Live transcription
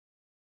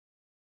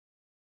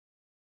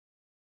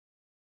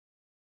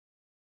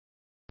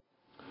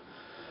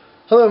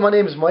Hello, my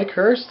name is Mike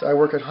Hirst. I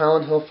work at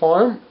Highland Hill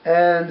Farm,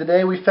 and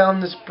today we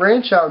found this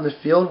branch out in the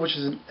field, which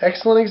is an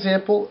excellent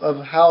example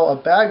of how a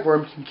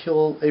bagworm can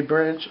kill a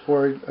branch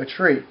or a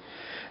tree.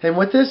 And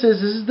what this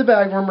is the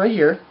bagworm right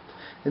here,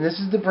 and this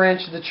is the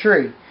branch of the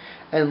tree.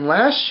 And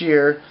last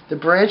year, the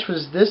branch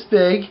was this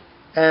big,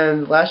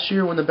 and last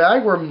year when the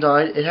bagworm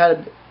died,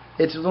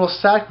 its little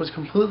sac was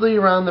completely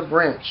around the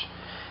branch.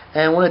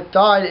 And when it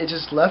died, it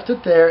just left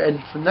it there,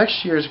 and for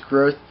next year's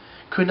growth,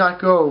 could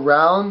not go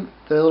around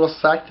the little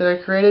sac that I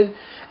created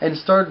and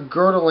started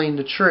girdling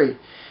the tree.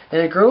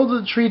 And it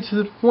girdled the tree to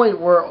the point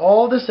where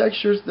all this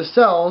extra, the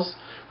cells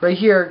right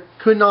here,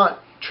 could not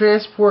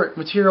transport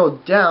material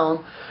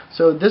down,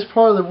 so this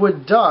part of the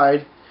wood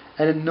died,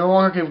 and it no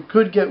longer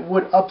could get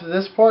wood up to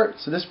this part,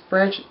 so this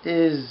branch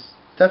is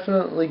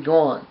definitely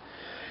gone.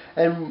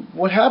 And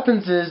what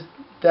happens is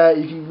that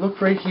you can look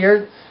right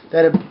here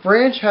that a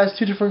branch has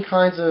two different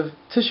kinds of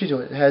tissue to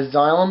it. It has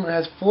xylem and it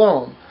has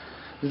phloem.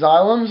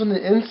 Xylem is on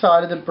the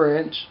inside of the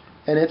branch,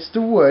 and it's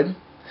the wood,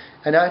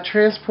 and that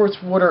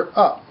transports water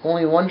up,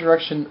 only one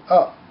direction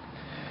up.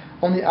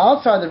 On the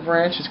outside of the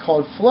branch is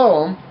called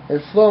phloem,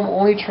 and phloem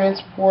only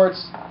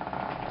transports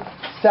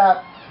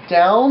sap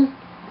down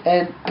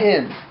and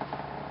in.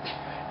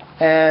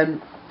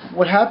 And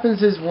what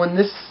happens is when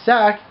this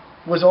sac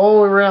was all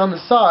the way around the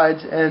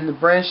sides and the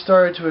branch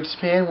started to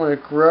expand when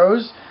it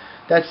grows,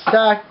 that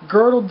sac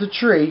girdled the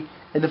tree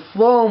and the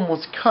phloem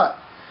was cut.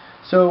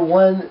 So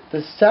when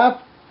the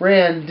sap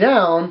ran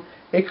down,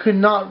 it could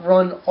not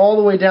run all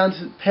the way down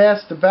to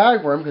past the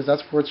bagworm, because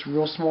that's where it's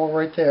real small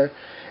right there.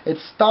 It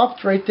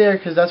stopped right there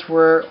because that's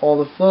where all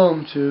the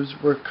phloem tubes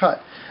were cut.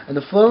 And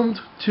the phloem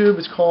tube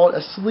is called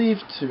a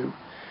sleeve tube.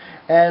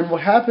 And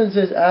what happens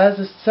is as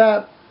the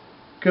sap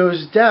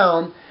goes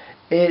down,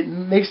 it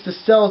makes the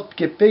cells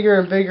get bigger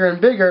and bigger and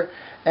bigger,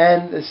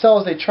 and the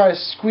cells, they try to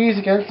squeeze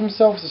against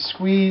themselves to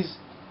squeeze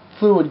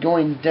fluid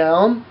going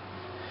down.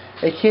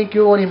 They can't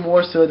go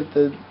anymore, so that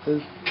the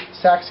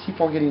sacs keep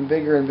on getting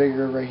bigger and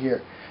bigger right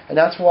here. And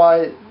that's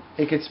why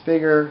it gets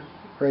bigger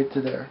right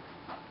to there.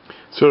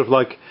 Sort of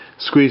like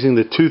squeezing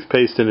the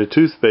toothpaste in a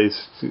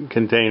toothpaste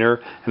container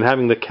and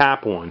having the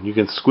cap on. You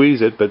can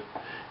squeeze it,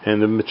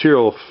 and the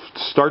material will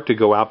start to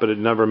go out, but it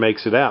never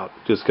makes it out.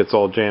 It just gets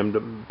all jammed,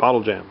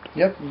 bottle jammed.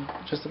 Yep,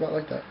 just about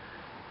like that.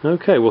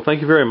 Okay, well,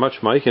 thank you very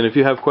much, Mike. And if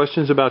you have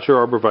questions about your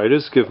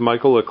arborvitaes, give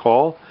Michael a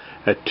call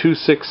at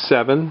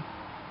 267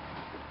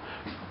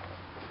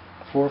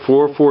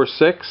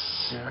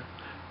 446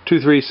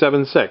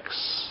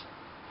 2376,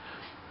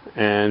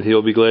 and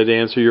he'll be glad to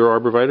answer your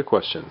arborvitae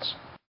questions.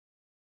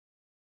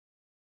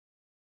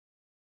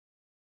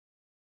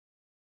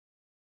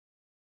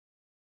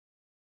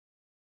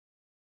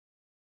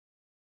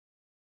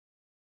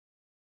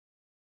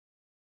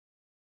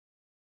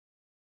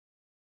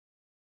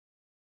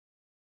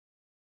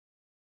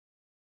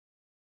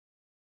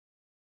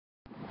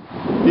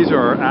 These are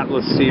our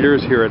Atlas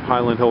cedars here at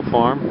Highland Hill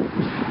Farm.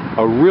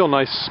 A real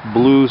nice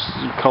blue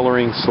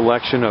coloring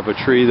selection of a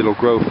tree that will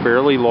grow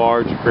fairly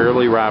large,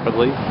 fairly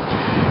rapidly.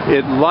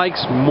 It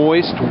likes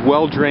moist,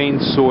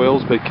 well-drained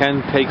soils, but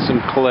can take some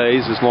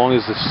clays as long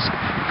as the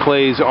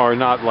clays are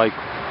not like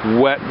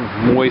wet,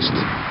 moist,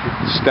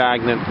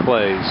 stagnant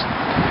clays.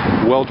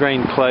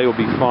 Well-drained clay will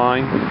be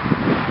fine.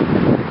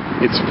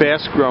 It's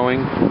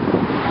fast-growing.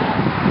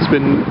 It's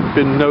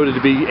been noted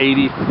to be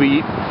 80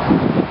 feet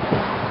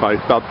by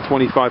about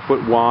 25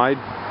 foot wide.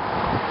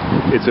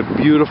 It's a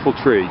beautiful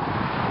tree,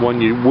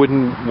 one you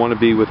wouldn't want to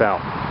be without.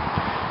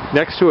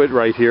 Next to it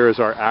right here is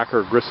our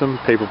Acker Grissom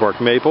paperbark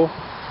maple.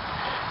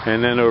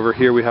 And then over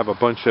here we have a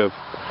bunch of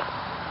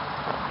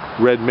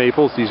red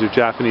maples. These are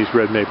Japanese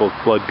red maple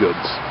blood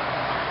goods.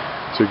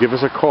 So give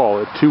us a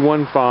call at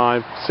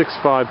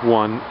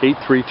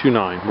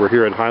 215-651-8329. We're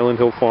here at Highland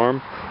Hill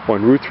Farm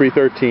on Route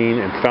 313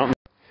 in Fountain.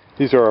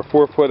 These are our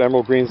 4-foot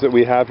emerald greens that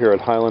we have here at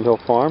Highland Hill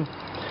Farm.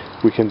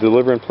 We can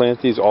deliver and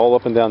plant these all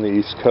up and down the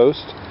East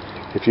Coast.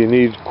 If you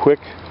need quick,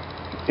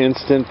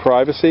 instant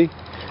privacy,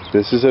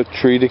 this is a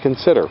tree to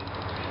consider.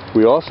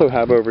 We also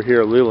have over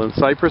here Leland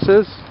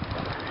cypresses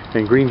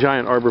and green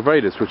giant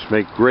arborvitaes, which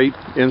make great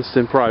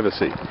instant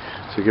privacy.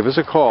 So give us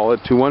a call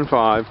at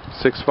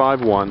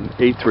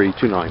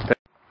 215-651-8329.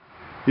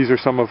 These are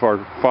some of our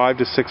 5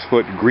 to 6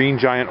 foot green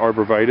giant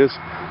arborvitaes,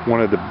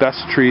 one of the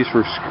best trees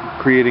for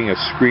creating a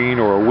screen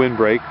or a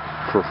windbreak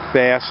for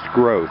fast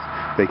growth.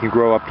 They can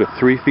grow up to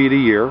 3 feet a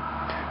year.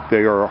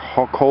 They are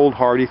cold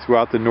hardy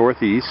throughout the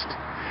Northeast,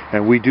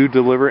 and we do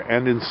deliver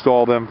and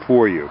install them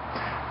for you.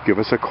 Give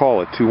us a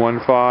call at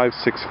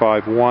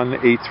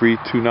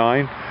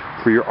 215-651-8329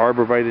 for your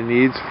arborvitae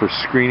needs for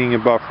screening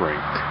and buffering.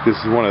 This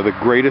is one of the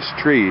greatest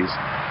trees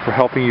for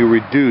helping you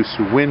reduce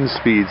wind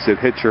speeds that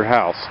hit your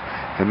house,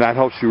 and that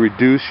helps you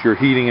reduce your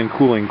heating and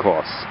cooling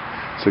costs.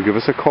 So give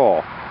us a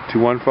call,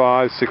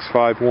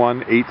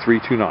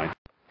 215-651-8329.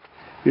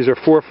 These are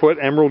 4-foot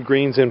emerald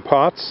greens in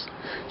pots.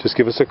 Just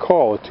give us a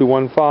call at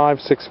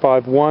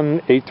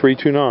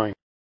 215-651-8329.